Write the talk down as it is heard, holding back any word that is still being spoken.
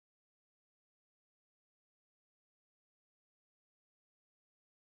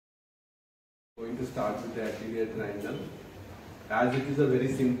Going to start with the anterior triangle. As it is a very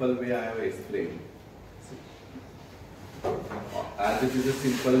simple way I have explained. As it is a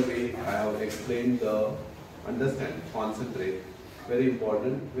simple way I have explained the understand, concentrate. Very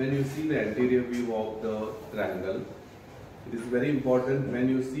important. When you see the anterior view of the triangle, it is very important. When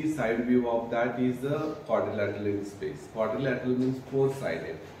you see side view of that is the quadrilateral in space. Quadrilateral means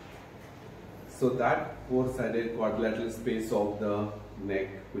four-sided. So that four-sided quadrilateral space of the neck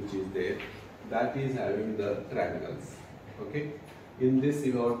which is there, that is having the triangles. Okay. In this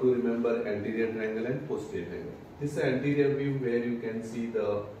you have to remember anterior triangle and posterior triangle. This is anterior view where you can see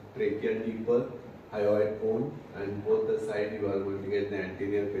the trachea deeper, hyoid bone, and both the side you are going to get the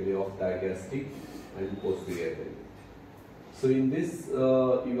anterior belly of digastric and posterior belly. So in this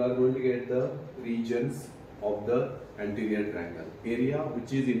you are going to get the regions of the anterior triangle. Area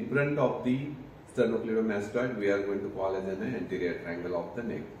which is in front of the sternocleidomastoid we are going to call as an anterior triangle of the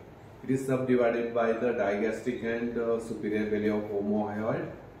neck. It is subdivided by the digastric and superior belly of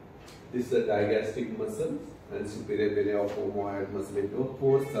omohyoid. This is the digastric muscle and superior belly of omohyoid muscle into a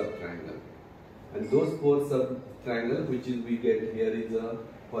four subtriangle. And those four subtriangle which is we get here is a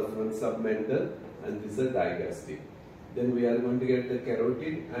first one submental and this is a digastric. Then we are going to get the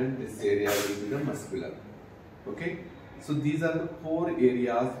carotid and this area will be the muscular. Okay. So these are the four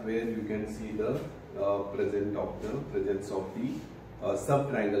areas where you can see the presence of the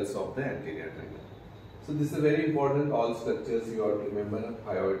subtriangles of the anterior triangle. So this is very important. All structures you have to remember: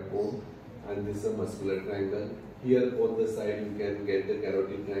 hyoid bone, and this is a muscular triangle. Here both the side you can get the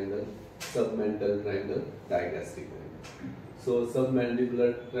carotid triangle, submental triangle, digastric triangle. So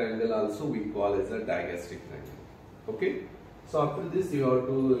submandibular triangle also we call as a digastric triangle. Okay. So after this you have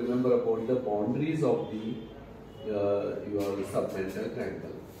to remember about the boundaries of the your submental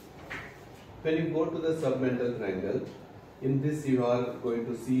triangle. When you go to the submental triangle, in this you are going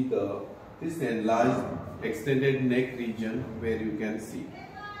to see this enlarged extended neck region where you can see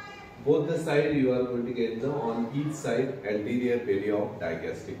both the side you are going to get the on each side anterior belly of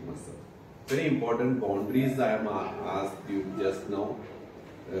digastric muscle. Very important boundaries I am asked you just now.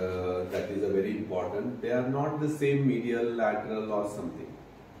 That is a very important. They are not the same medial, lateral or something.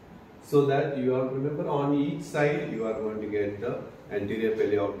 So that you have to remember on each side you are going to get the anterior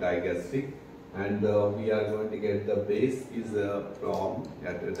belly of digastric, and we are going to get the base is from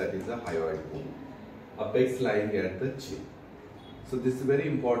that is a hyoid bone, apex lying at the chin. So this is very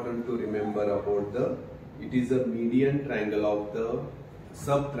important to remember about it is a median triangle of the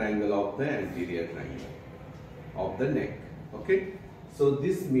subtriangle of the anterior triangle of the neck. Okay. So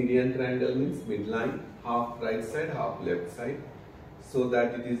this median triangle means midline, half right side, half left side. So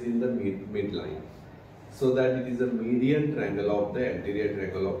that it is in the midline. So that it is a median triangle of the anterior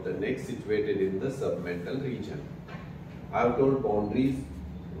triangle of the neck situated in the submental region. I have told boundaries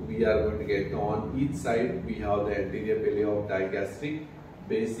we are going to get on each side. We have the anterior belly of digastric,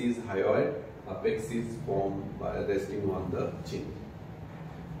 base is hyoid, apex is formed by resting on the chin.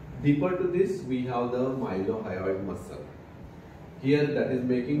 Deeper to this we have the mylohyoid muscle. Here that is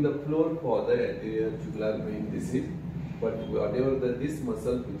making the floor for the anterior jugular vein. This is. But whatever this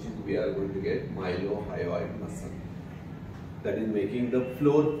muscle which is we are going to get mylohyoid muscle, that is making the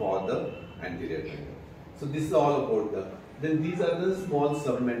floor for the anterior triangle. So this is all about the. Then these are the small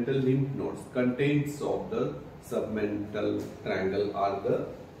submental lymph nodes. Contents of the submental triangle are the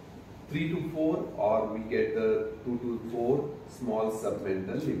 3 to 4 or we get the 2 to 4 small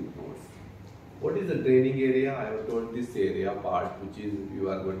submental lymph nodes. What is the draining area? I have told this area part which is you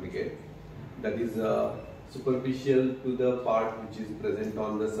are going to get. That is superficial to the part which is present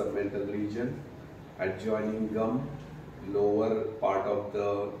on the submental region, adjoining gum, lower part of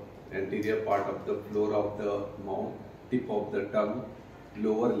the anterior part of the floor of the mouth, tip of the tongue,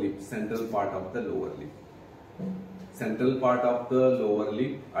 lower lip, central part of the lower lip. Central part of the lower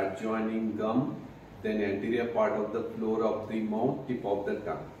lip, adjoining gum, then anterior part of the floor of the mouth, tip of the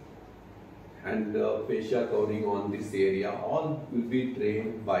tongue. And fascia covering on this area, all will be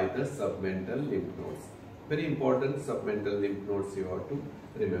drained by the submental lymph nodes. Very important submental lymph nodes you have to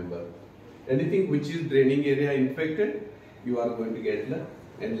remember. Anything which is draining area infected, you are going to get the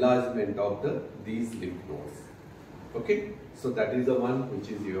enlargement of these lymph nodes. Okay, so that is the one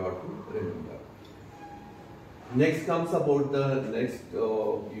which is you have to remember. Next comes about the next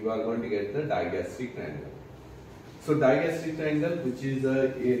you are going to get the digastric triangle. So digastric triangle, which is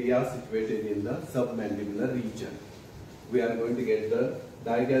the area situated in the submandibular region. We are going to get the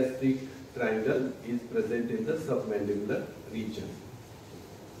digastric triangle is present in the submandibular region.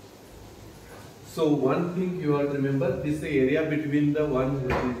 So one thing you have to remember, this is the area between the one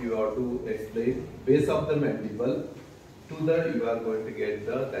which is you have to explain base of the mandible to the you are going to get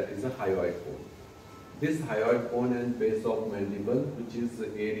the that is a hyoid bone. This hyoid bone and base of mandible, which is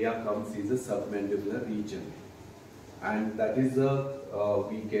area comes is a submandibular region, and that is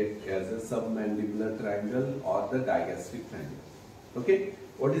we get as a submandibular triangle or the digastric triangle. Okay,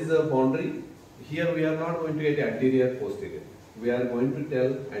 what is the boundary? Here we are not going to get anterior posterior. We are going to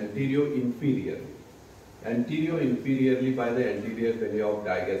tell anterior inferior. Anterior inferiorly by the anterior belly of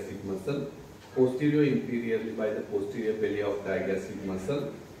digastric muscle, posterior inferiorly by the posterior belly of digastric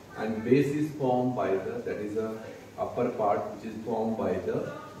muscle, and base is formed by the, that is the upper part which is formed by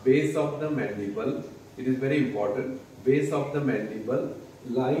the base of the mandible. It is very important. Base of the mandible,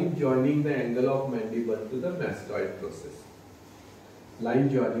 line joining the angle of mandible to the mastoid process. Line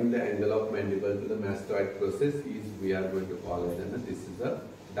joining the angle of mandible to the mastoid process is, we are going to call it, and this is a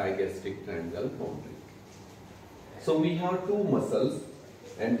digastric triangle boundary. So we have two muscles.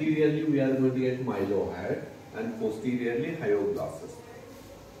 Anteriorly we are going to get mylohyoid and posteriorly hyoglossus.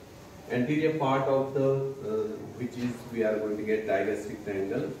 Anterior part of the which is we are going to get digastric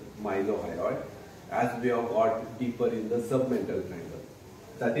triangle mylohyoid, as we have got deeper in the submental triangle.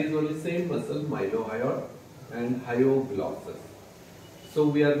 That is only same muscle, mylohyoid and hyoglossus. So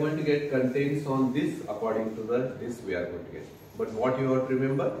we are going to get contents on this according to the this we are going to get. But what you have to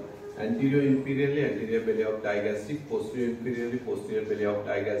remember, anterior inferiorly anterior belly of digastric, posterior inferiorly posterior belly of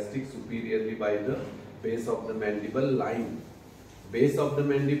digastric, superiorly by the base of the mandible line. Base of the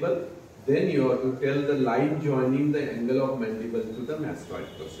mandible, then you have to tell the line joining the angle of mandible to the mastoid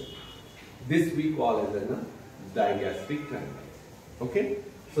process. This we call as a digastric triangle. Okay,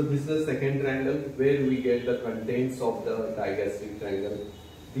 so this is the second triangle where we get the contents of the digastric triangle.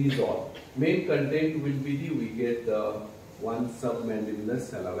 These all main content will be we get the one submandibular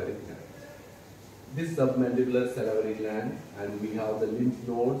salivary gland. This submandibular salivary gland, and we have the lymph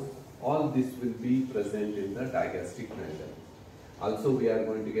nodes. All this will be present in the digastric triangle. Also, we are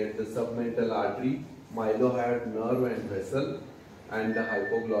going to get the submental artery, mylohyoid nerve and vessel, and the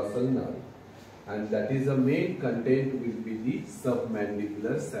hypoglossal nerve. And that is the main content will be the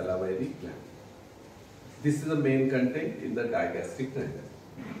submandibular salivary gland. This is the main content in the digastric triangle.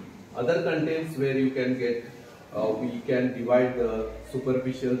 Other contents where you can get, we can divide the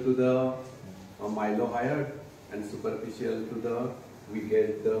superficial to the mylohyoid and superficial to the, we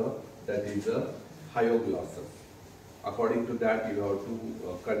get the, that is the hyoglossus. According to that, you have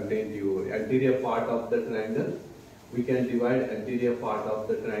to contain your anterior part of the triangle. We can divide anterior part of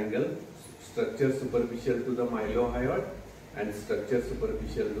the triangle, structure superficial to the mylohyoid and structure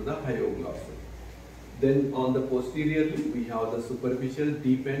superficial to the hyoglossus. Then on the posteriorly, we have the superficial,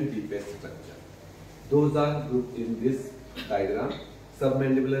 deep and deepest structure. Those are grouped in this diagram.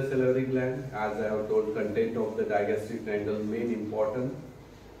 Submandibular salivary gland, as I have told, content of the digastric triangle, main important.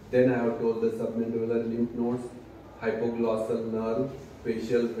 Then I have told the submandibular lymph nodes, hypoglossal nerve,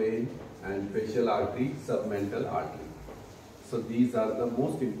 facial vein and facial artery, submental artery. So these are the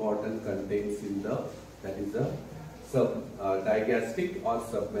most important contents in the, that is the digastric or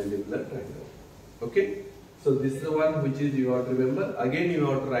submandibular triangle. Okay, so this is the one which is you have to remember. Again you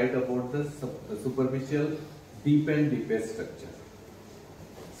have to write about the superficial, deep and deepest structure.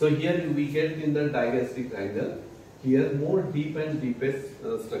 So here we get in the digastric triangle, here more deep and deepest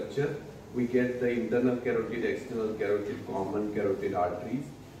structure. We get the internal carotid, external carotid, common carotid arteries,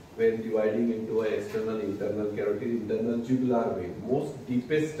 where dividing into a external, internal carotid, internal jugular vein, most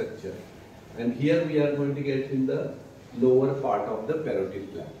deepest structure. And here we are going to get in the lower part of the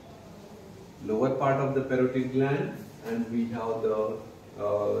parotid gland. Lower part of the parotid gland, and we have the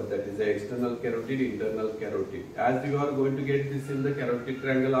that is the external carotid, internal carotid. As you are going to get this in the carotid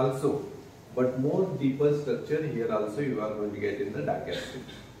triangle also, but more deeper structure here also you are going to get in the digastric.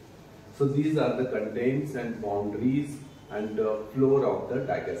 So these are the contents and boundaries and floor of the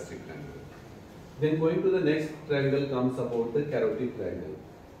digastric triangle. Then going to the next triangle comes about the carotid triangle.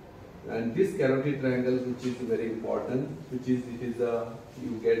 And this carotid triangle, which is very important, which is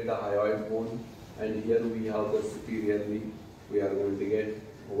you get the hyoid bone, and here we have the superiorly we are going to get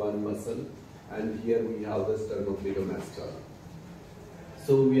one muscle, and here we have the sternocleidomastoid.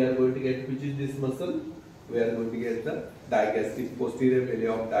 So we are going to get, which is this muscle? We are going to get the digastric, posterior belly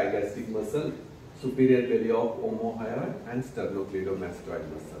of digastric muscle, superior belly of omohyoid and sternocleidomastoid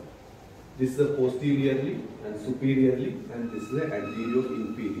muscle. This is the posteriorly and superiorly, and this is the anterior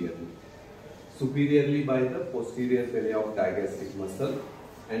inferiorly. Superiorly by the posterior belly of digastric muscle,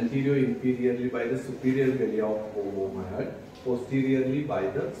 anterior inferiorly by the superior belly of omohyoid, posteriorly by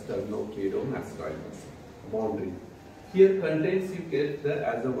the sternocleidomastoid muscle. Boundary. Here contents you get the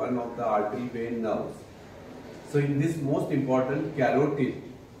as a one of the artery vein nerves. So in this most important carotid,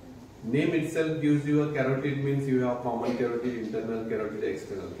 name itself gives you a carotid means you have common carotid, internal carotid,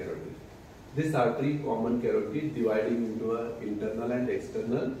 external carotid. This artery, common carotid, dividing into an internal and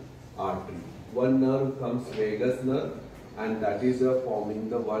external artery. One nerve comes vagus nerve, and that is forming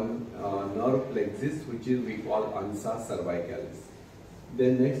the one nerve plexus, which is we call ansa cervicalis.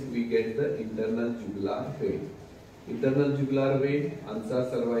 Then next we get the internal jugular vein. Internal jugular vein,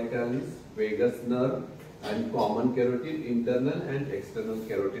 ansa cervicalis, vagus nerve, and common carotid, internal and external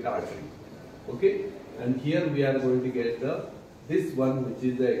carotid artery. Okay, and here we are going to get this one, which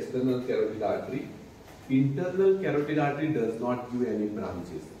is the external carotid artery. Internal carotid artery does not give any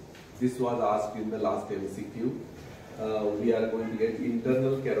branches. This was asked in the last MCQ. We are going to get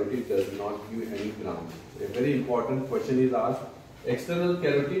internal carotid does not give any branch. A very important question is asked. External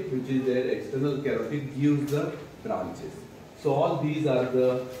carotid, which is there, external carotid gives the branches. So all these are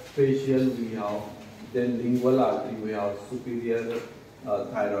the facial we have. Then lingual artery we have, superior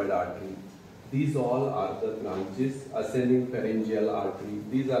thyroid artery. These all are the branches. Ascending pharyngeal artery.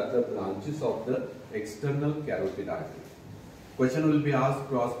 These are the branches of the external carotid artery. Question will be asked,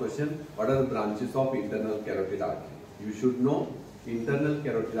 cross question, what are the branches of internal carotid artery? You should know internal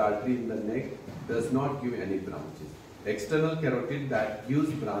carotid artery in the neck does not give any branches. External carotid that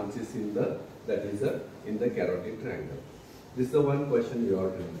gives branches in the in the carotid triangle. This is the one question you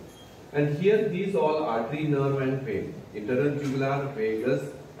have to know. And here these all artery, nerve and vein. Internal jugular,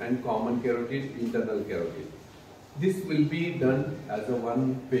 vagus and common carotid, internal carotid. This will be done as a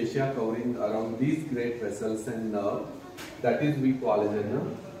one fascia covering around these great vessels and nerve. That is we call as a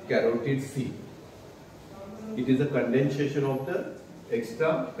carotid sheath. It is a condensation of the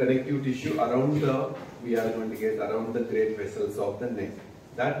extra connective tissue around we are going to get around the great vessels of the neck.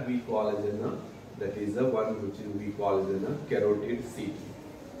 That we call as that is the one which we call as a carotid sheath.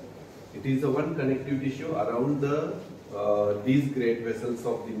 It is the one connective tissue around these great vessels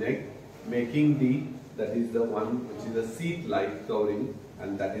of the neck, making that is the one which is a sheath-like covering,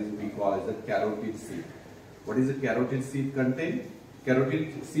 and that is we call as a carotid sheath. What is a carotid sheath contain?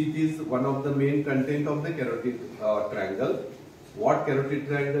 Carotid sheath is one of the main content of the carotid triangle. What carotid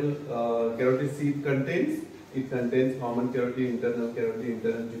carotid sheath contains? It contains common carotid, internal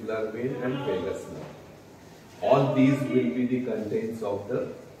jugular vein and vagus nerve. All these will be the contents of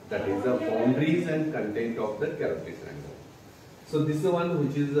that is the boundaries and content of the carotid triangle. So this is the one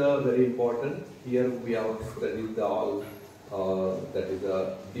which is very important. Here we have studied all that is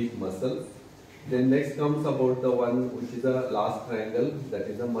the deep muscles. Then next comes about the one which is the last triangle, that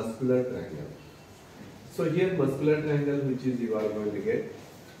is a muscular triangle. So here muscular triangle which is you are going to get,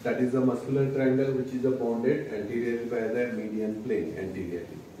 that is the muscular triangle which is bounded anteriorly by the median plane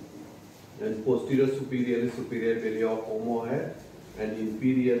anteriorly, and posterior superior belly of omohyoid, and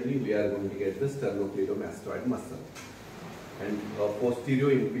inferiorly we are going to get the sternocleidomastoid muscle, and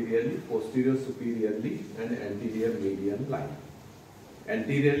posterior superiorly and anterior median line.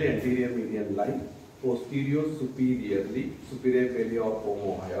 Anteriorly anterior median line, posterior superiorly superior belly of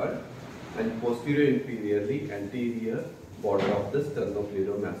omohyoid, and posterior inferiorly anterior border of the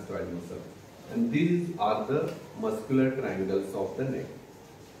sternocleidomastoid muscle. And these are the muscular triangles of the neck.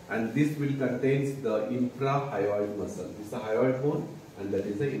 And this will contains the infrahyoid muscle. This is a hyoid bone, and that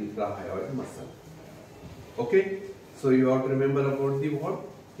is the infrahyoid muscle. Okay, so you have to remember about the what?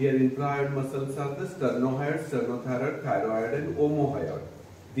 Here infrahyoid muscles are the sternohyoid, sternothyroid, thyroid and omohyoid.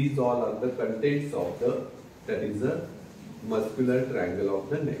 These all are the contents of that is the muscular triangle of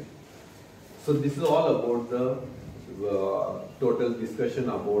the neck. So this is all about the total discussion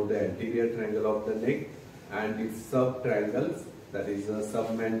about the anterior triangle of the neck and its sub-triangles, that is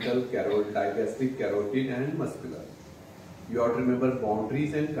submental, digastric, carotid and muscular. You have to remember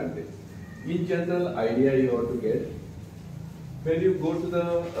boundaries and contents. In general idea you have to get, when you go to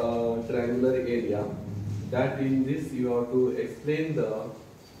the triangular area, that in this you have to explain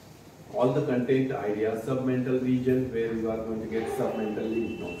all the content idea, submental region where you are going to get submental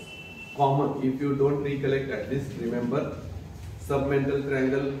lymph nodes. Common, if you don't recollect, at least remember submental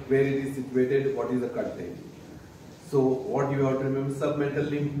triangle, where it is situated, what is the content. So what you have to remember, submental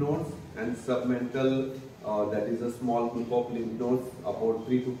lymph nodes and submental, that is a small group of lymph nodes, about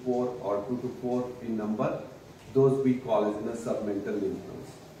 3 to 4 or 2 to 4 in number. Those we call as in a submental lymph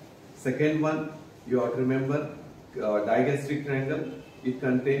nodes. Second one, you have to remember digastric triangle. It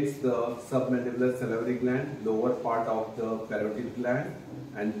contains the submandibular salivary gland, lower part of the parotid gland,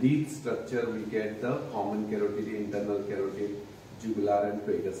 and deep structure we get the common carotid, internal carotid, jugular and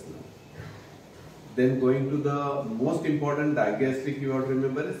vagus nerve. Then going to the most important digastric, you have to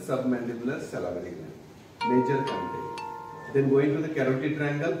remember is submandibular salivary gland, major content. Then going to the carotid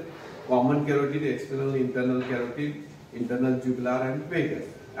triangle, common carotid, external, internal carotid, internal jugular and vagus,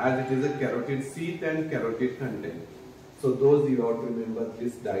 as it is a carotid sheath and carotid content. So those you have to remember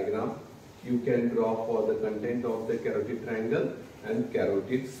this diagram. you can draw for the content of the carotid triangle and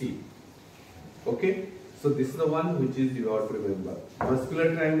carotid C. Okay, so this is the one which is you have to remember.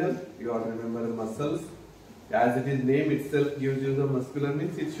 Muscular triangle, you have to remember the muscles. As it is name itself gives you the muscular,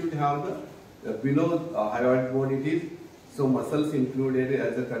 means it should have the below hyoid bone it is. So muscles included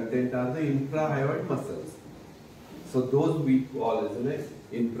as a content are the infrahyoid muscles. So those we call as an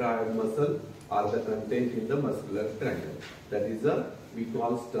infrahyoid muscle are the content in the muscular triangle. That is we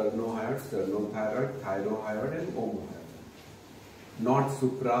call sternohyoid, sternothyroid, thyrohyoid and omohyoid. Not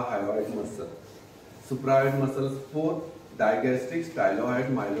suprahyoid muscle. Suprahyoid muscles 4, digastric,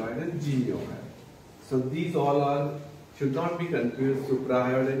 stylohyoid, mylohyoid and geniohyoid. So these all should not be confused,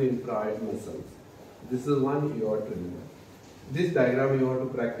 suprahyoid and infrahyoid muscles. This is one you have to remember. This diagram you have to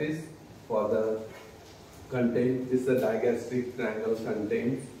practice for the content. This is a digastric triangle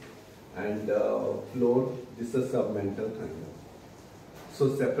contains and floor. This is a submental triangle.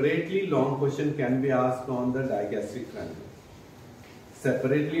 So separately long question can be asked on the digastric triangle.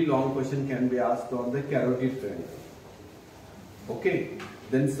 Separately long question can be asked on the carotid triangle. Okay.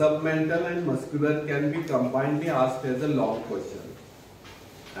 Then submental and muscular can be combinedly asked as a long question.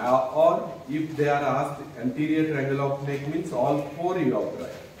 Or if they are asked anterior triangle of neck, means all 4 you have to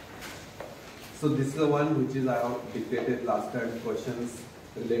write. So this is the one which is I have dictated last time questions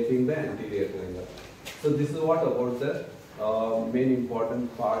relating the anterior triangle. So this is what about the main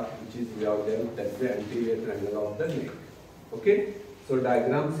important part which is we have dealt, that's the anterior triangle of the neck. Okay. So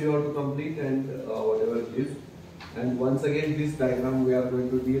diagrams you have to complete and whatever it is. And once again this diagram we are going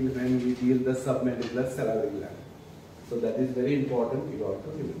to deal when we deal the submandibular salivary gland. So that is very important, you have to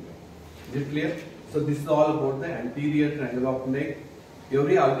remember. Is it clear? So this is all about the anterior triangle of neck.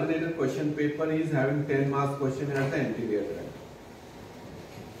 Every alternative question paper is having 10 marks question as the anterior triangle.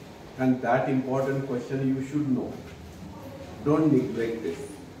 And that important question you should know. Don't neglect this.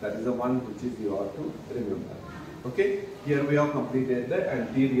 That is the one which is you have to remember. Okay? Here we have completed the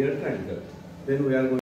anterior triangle. Then we are going